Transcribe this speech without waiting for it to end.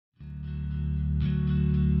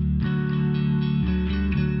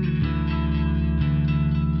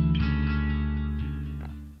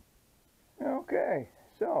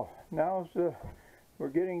So now we're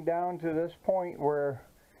getting down to this point where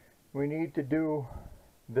we need to do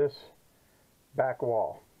this back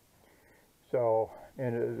wall. So,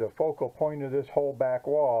 and the focal point of this whole back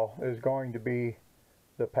wall is going to be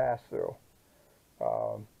the pass-through.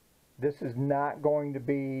 This is not going to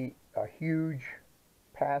be a huge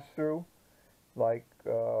pass-through like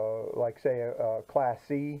say a Class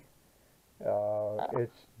C.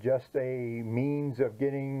 It's just a means of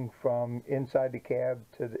getting from inside the cab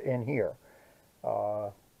to in here.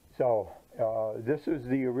 This is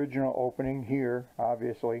the original opening here,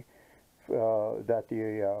 obviously, that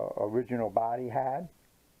the original body had.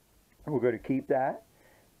 We're going to keep that.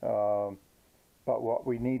 But what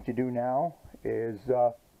we need to do now is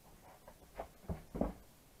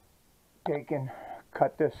take and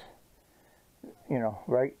cut this, you know,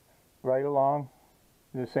 right along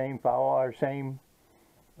the same, follow our same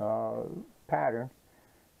pattern,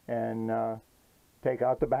 and take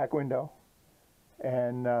out the back window,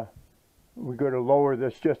 and we're going to lower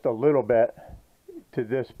this just a little bit to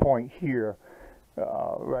this point here,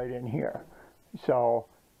 right in here. So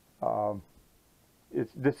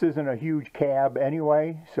this isn't a huge cab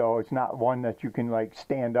anyway, so it's not one that you can like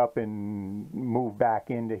stand up and move back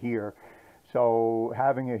into here. So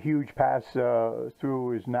having a huge pass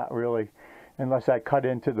through is not really, unless I cut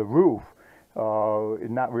into the roof,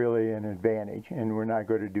 not really an advantage, and we're not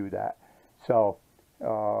going to do that. So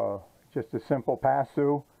just a simple pass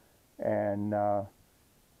through, and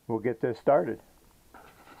we'll get this started.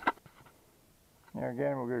 And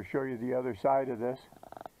again, we're going to show you the other side of this.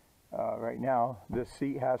 Right now, this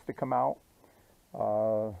seat has to come out.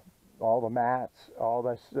 All the mats, all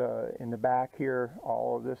this in the back here,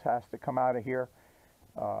 all of this has to come out of here,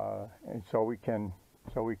 and so we can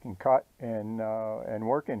cut and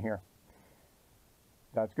work in here.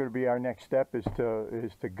 That's going to be our next step, is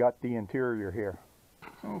to gut the interior here.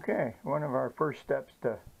 Okay, one of our first steps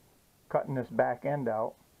to cutting this back end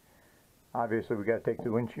out, obviously we got to take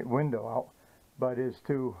the window out, but is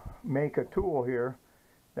to make a tool here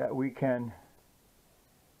that we can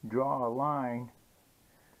draw a line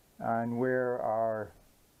on where our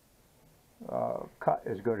cut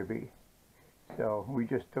is going to be. So we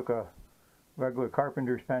just took a regular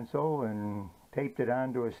carpenter's pencil and taped it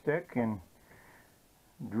onto a stick and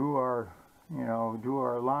drew our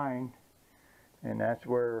line, and that's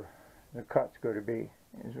where the cut's going to be,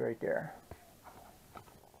 is right there.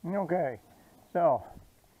 Okay, so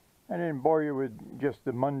I didn't bore you with just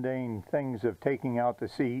the mundane things of taking out the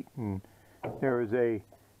seat, and there is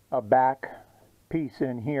a back piece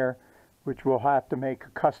in here which we'll have to make a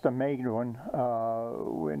custom made one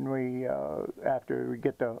when we after we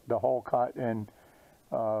get the hole cut and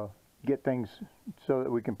get things so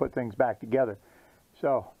that we can put things back together.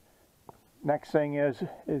 So next thing is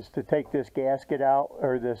to take this gasket out,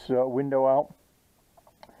 or this window out.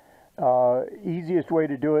 Easiest way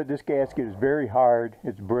to do it, this gasket is very hard,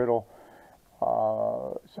 it's brittle,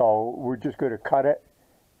 so we're just going to cut it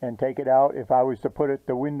and take it out. If I was to put it,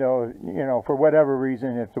 the window, you know, for whatever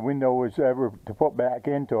reason, if the window was ever to put back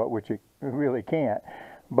into it, which it really can't,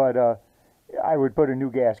 but I would put a new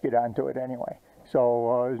gasket onto it anyway.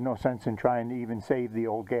 So there's no sense in trying to even save the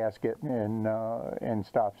old gasket and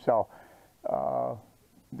stuff. So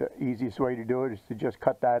the easiest way to do it is to just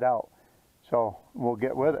cut that out. So we'll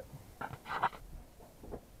get with it.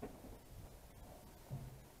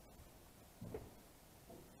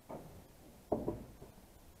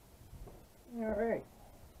 All right.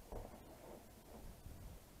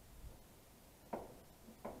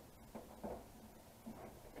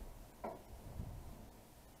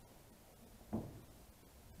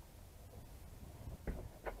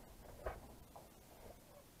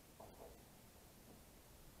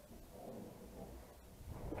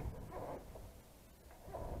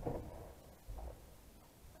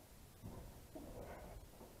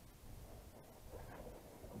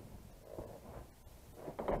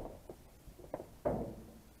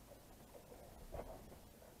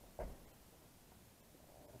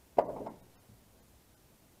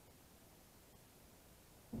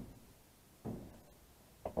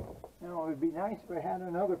 Now, it would be nice if I had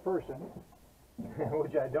another person,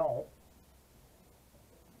 which I don't,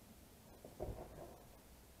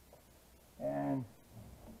 and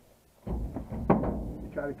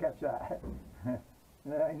try to catch that.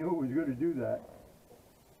 I knew it was going to do that.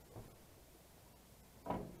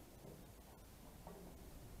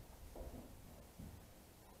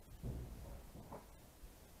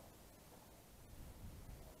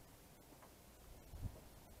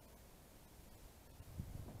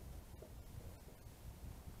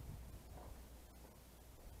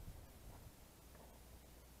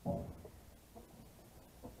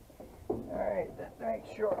 Alright, that nice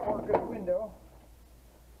short orchid window.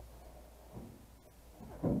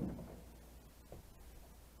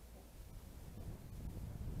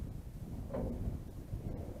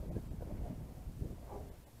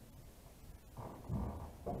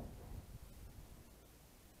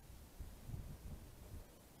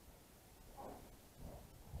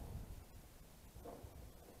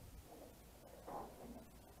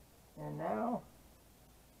 And now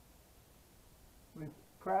we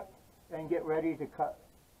prep and get ready to cut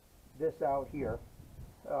this out here.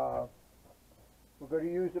 We're going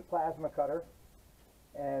to use a plasma cutter,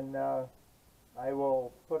 and I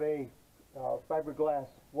will put a fiberglass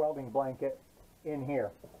welding blanket in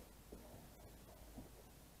here.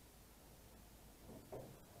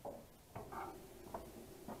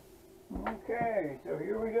 Okay, so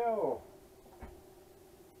here we go.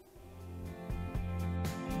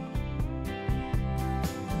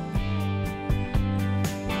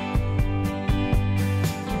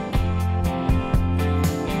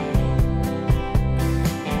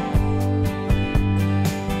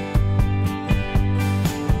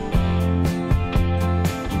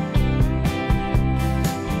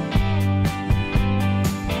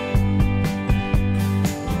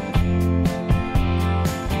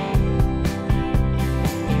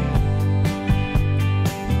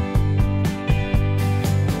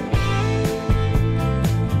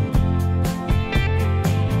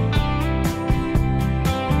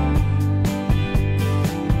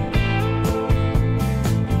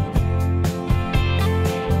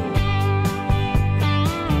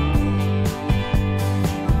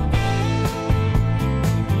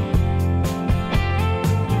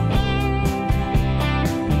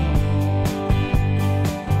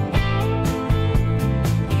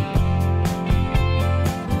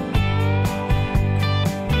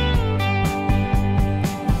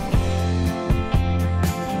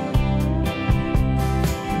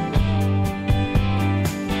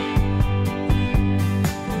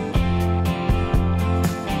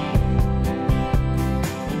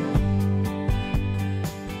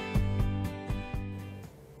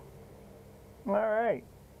 Alright,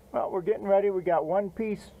 well, we're getting ready. We got one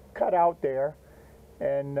piece cut out there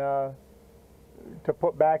and to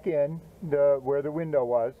put back in where the window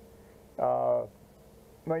was.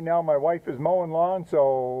 Right now my wife is mowing lawn,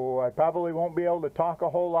 so I probably won't be able to talk a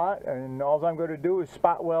whole lot, and all I'm going to do is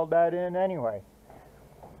spot weld that in anyway.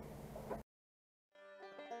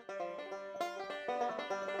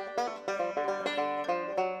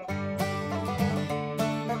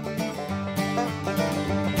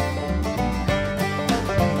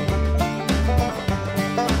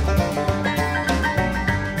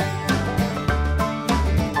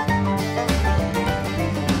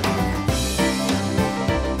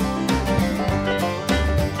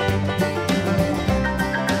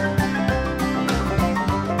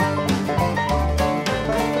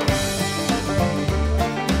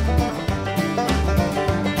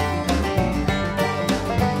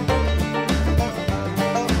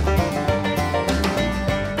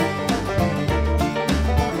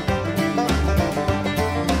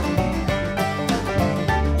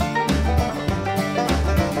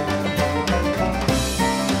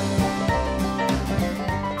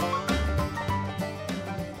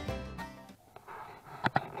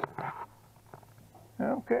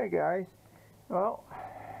 Okay guys, well,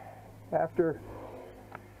 after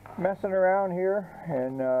messing around here,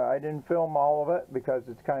 and I didn't film all of it because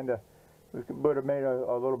it's would have made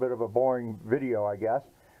a little bit of a boring video, I guess,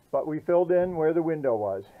 but we filled in where the window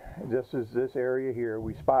was. This is this area here.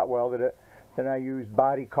 We spot welded it, then I used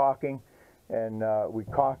body caulking, and we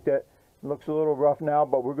caulked it. It looks a little rough now,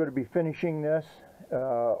 but we're going to be finishing this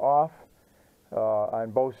off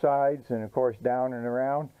on both sides, and of course down and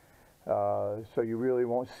around. So you really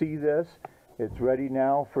won't see this. It's ready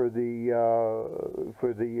now for the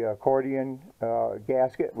accordion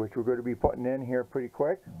gasket, which we're going to be putting in here pretty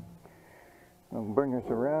quick. I'll bring this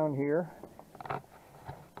around here.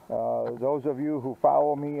 Those of you who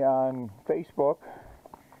follow me on Facebook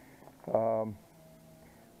will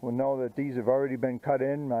know that these have already been cut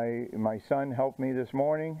in. My son helped me this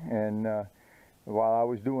morning, and while I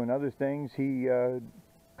was doing other things, he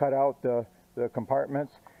cut out the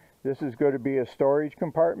compartments. This is going to be a storage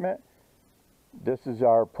compartment. This is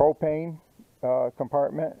our propane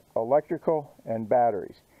compartment, electrical, and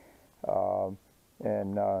batteries.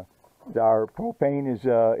 And our propane is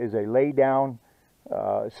a lay-down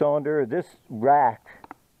cylinder. This rack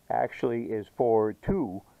actually is for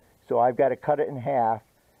 2, so I've got to cut it in half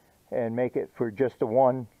and make it for just the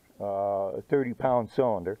one 30-pound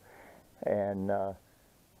cylinder, and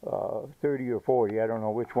 30 or 40, I don't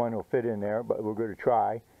know which one will fit in there, but we're going to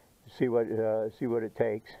try. see what it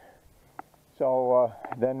takes. So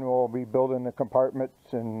then we'll be building the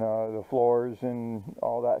compartments and the floors and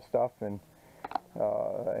all that stuff, and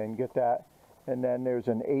get that. And then there's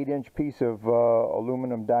an 8-inch piece of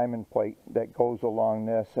aluminum diamond plate that goes along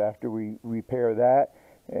this after we repair that,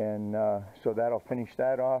 and so that'll finish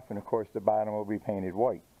that off, and of course the bottom will be painted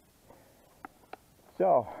white.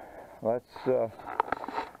 So let's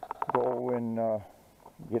go and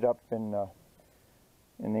get up in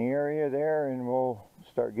the area there, and we'll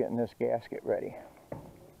start getting this gasket ready.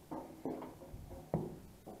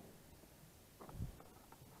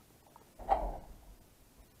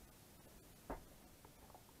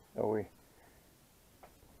 So we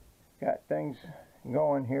got things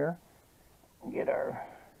going here. Get our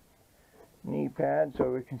knee pad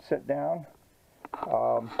so we can sit down.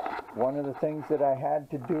 One of the things that I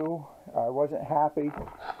had to do, I wasn't happy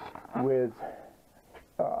with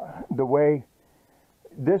the way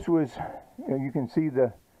this was. You can see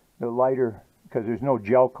the lighter, because there's no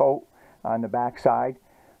gel coat on the back side.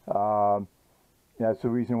 That's the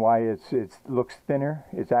reason why it looks thinner.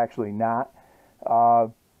 It's actually not.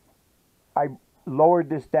 I lowered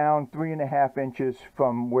this down 3.5 inches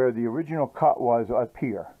from where the original cut was up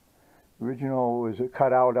here. The original was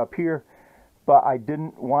cut out up here, but I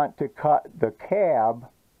didn't want to cut the cab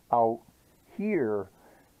out here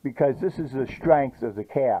because this is the strength of the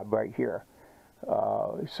cab right here.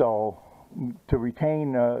 So to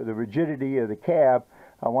retain the rigidity of the cab,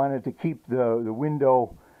 I wanted to keep the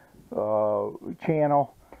window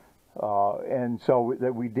channel, and so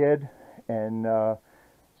that we did, and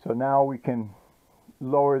so now we can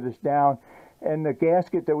lower this down. And the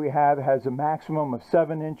gasket that we have has a maximum of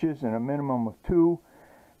 7 inches and a minimum of 2.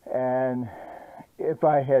 And if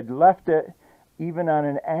I had left it even on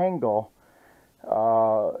an angle,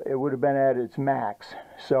 it would have been at its max.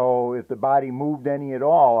 So if the body moved any at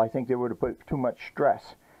all, I think they would have put too much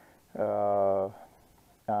stress on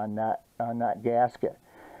that gasket.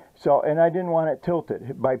 So, and I didn't want it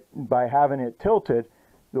tilted. By having it tilted,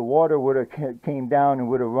 the water would have came down and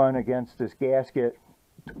would have run against this gasket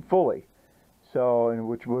fully, so, and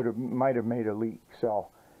which might have made a leak. So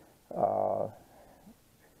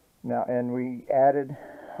now, and we added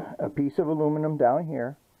a piece of aluminum down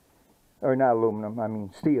here, or not aluminum, I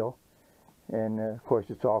mean steel, and of course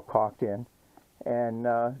it's all caulked in. And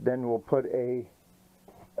then we'll put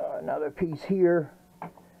another piece here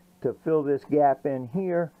to fill this gap in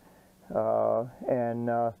here,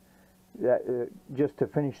 and just to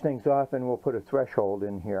finish things off, and we'll put a threshold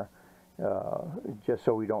in here, just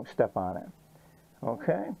so we don't step on it.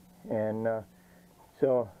 Okay, and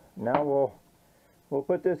so now we'll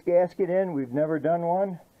put this gasket in. We've never done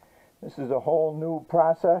one. This is a whole new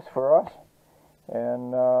process for us,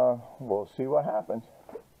 and we'll see what happens.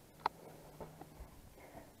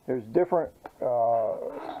 There's different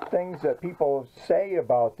things that people say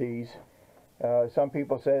about these. Some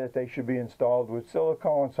people say that they should be installed with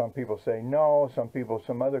silicone. Some people say no. Some people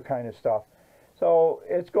some other kind of stuff. So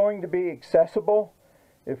it's going to be accessible.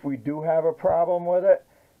 If we do have a problem with it,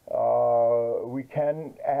 we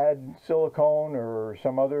can add silicone or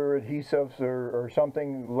some other adhesives or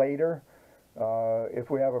something later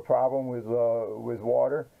if we have a problem with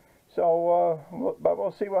water. So, but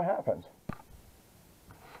we'll see what happens.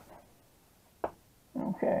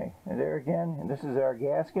 Okay, and there again, and this is our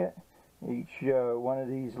gasket. Each one of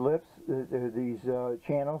these lips, these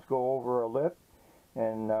channels go over a lip,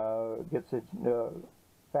 and gets it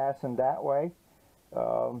fastened that way,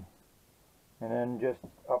 and then just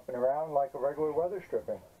up and around like a regular weather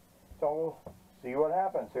stripping. So we'll see what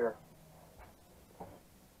happens here.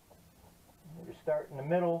 We start in the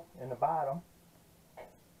middle, in the bottom.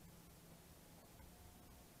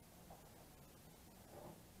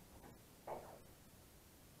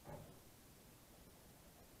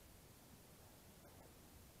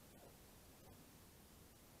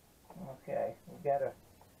 Okay, we've got to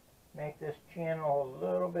make this channel a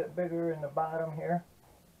little bit bigger in the bottom here.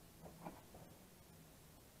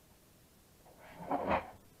 I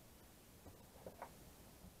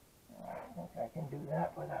think I can do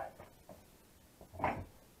that with a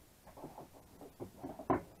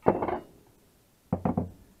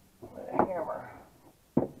hammer.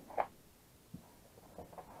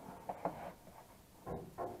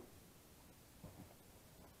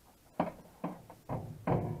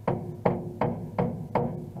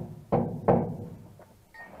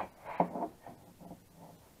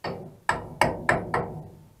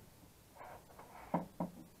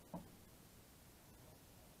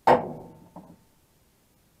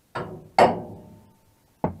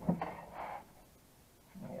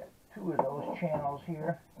 Two of those channels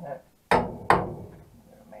here that I'm going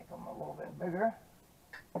to make them a little bit bigger.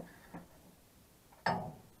 And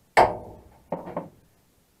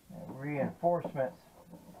reinforcements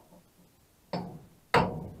for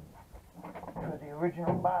the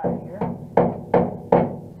original body here.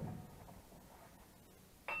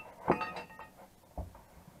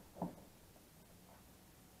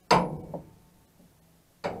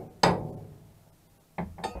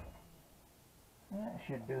 That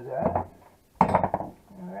should do that.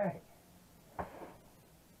 Alright.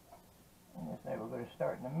 Now we're going to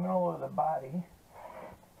start in the middle of the body.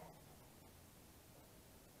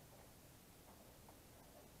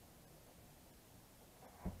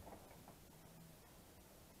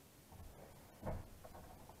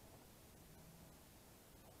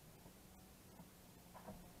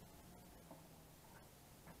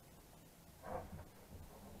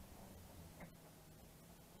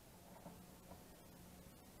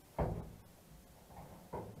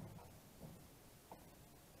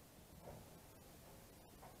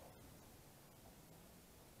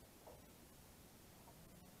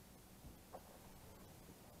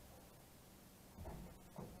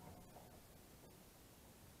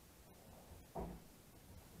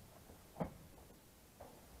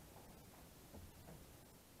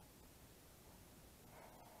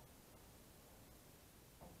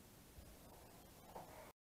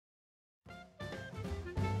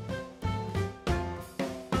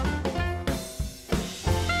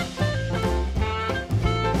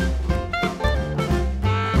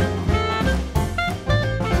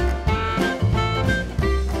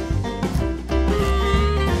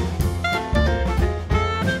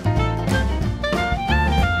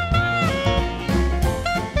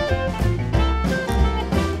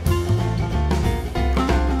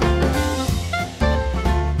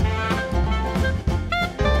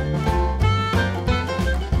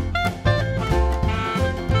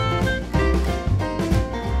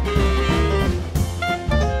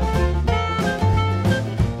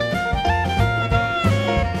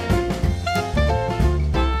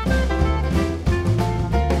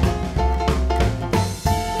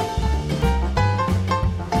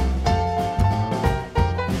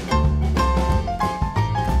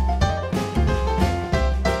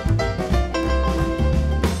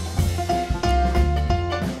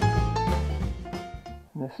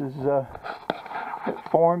 This is it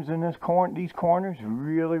forms in these corners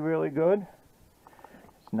really good.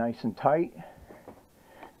 It's nice and tight.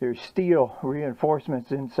 There's steel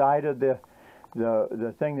reinforcements inside of the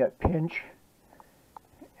thing that pinch.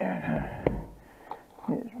 And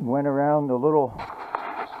it went around the little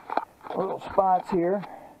spots here.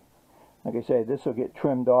 Like I say, this will get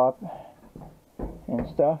trimmed off and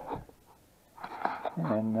stuff,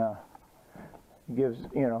 and gives,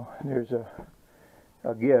 you know, there's a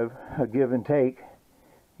give and take,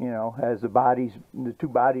 you know, as the two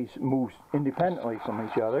bodies move independently from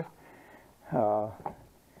each other,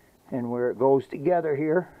 and where it goes together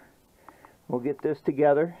here, we'll get this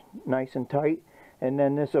together nice and tight, and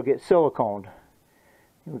then this will get siliconed.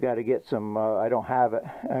 We got to get some. I don't have it.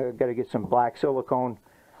 I got to get some black silicone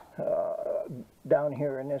down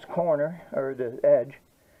here in this corner or the edge,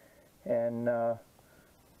 and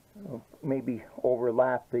maybe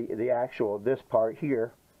overlap the actual this part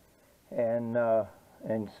here, and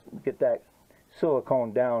get that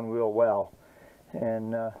silicone down real well,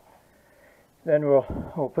 and then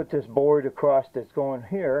we'll put this board across that's going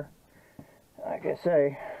here, like I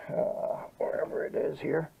say, wherever it is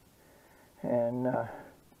here, and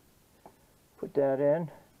put that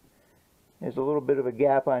in. There's a little bit of a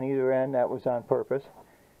gap on either end. That was on purpose,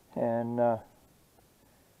 and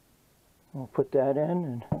we'll put that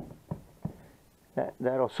in, and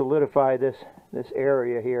that'll solidify this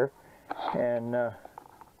area here, and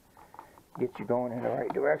get you going in the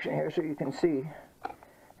right direction here so you can see.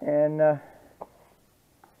 And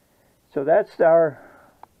so that's our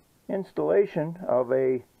installation of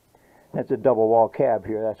that's a double wall cab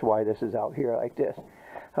here. That's why this is out here like this,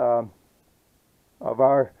 of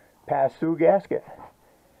our pass-through gasket.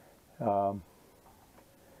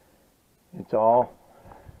 It's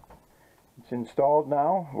installed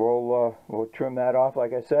now. We'll trim that off,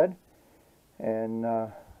 like I said, and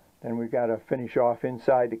then we've got to finish off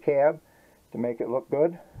inside the cab to make it look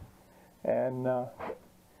good, and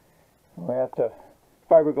we have to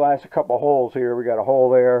fiberglass a couple holes here. We got a hole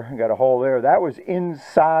there, we got a hole there. That was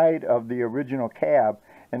inside of the original cab,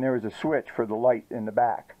 and there was a switch for the light in the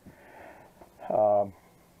back,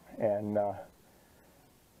 and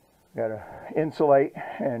got to insulate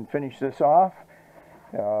and finish this off.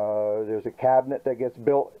 There's a cabinet that gets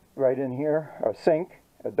built right in here, a sink,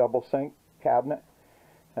 a double sink cabinet.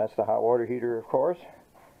 That's the hot water heater, of course.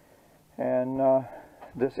 And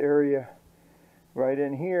this area right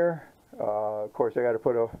in here. Of course, I got to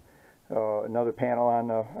put another panel on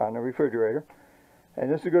the refrigerator,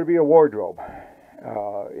 and this is going to be a wardrobe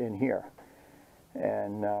in here.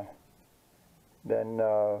 And then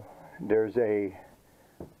there's a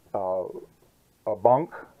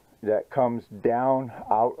bunk that comes down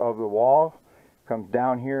out of the wall, comes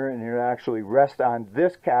down here, and it'll actually rest on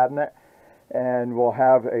this cabinet, and we'll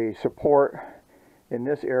have a support in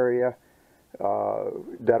this area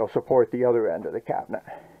that'll support the other end of the cabinet.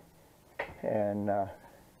 And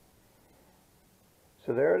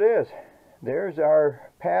so there it is. There's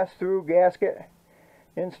our pass-through gasket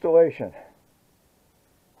installation.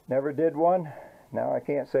 Never did one. Now I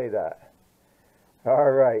can't say that.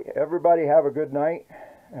 All right, everybody have a good night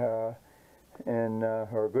or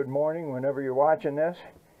a good morning whenever you're watching this.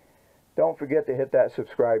 Don't forget to hit that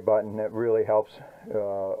subscribe button. That really helps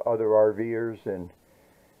other RVers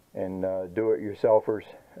and do-it-yourselfers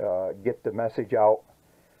get the message out.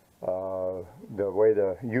 The way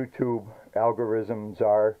the YouTube algorithms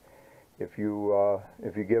are, if you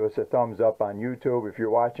give us a thumbs up on YouTube, if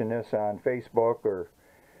you're watching this on Facebook or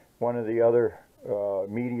one of the other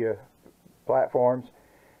media platforms,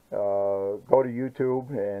 go to YouTube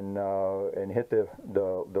and hit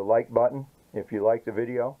the like button if you like the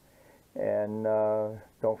video, and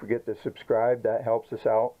don't forget to subscribe. That helps us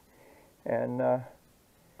out, and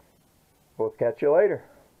we'll catch you later.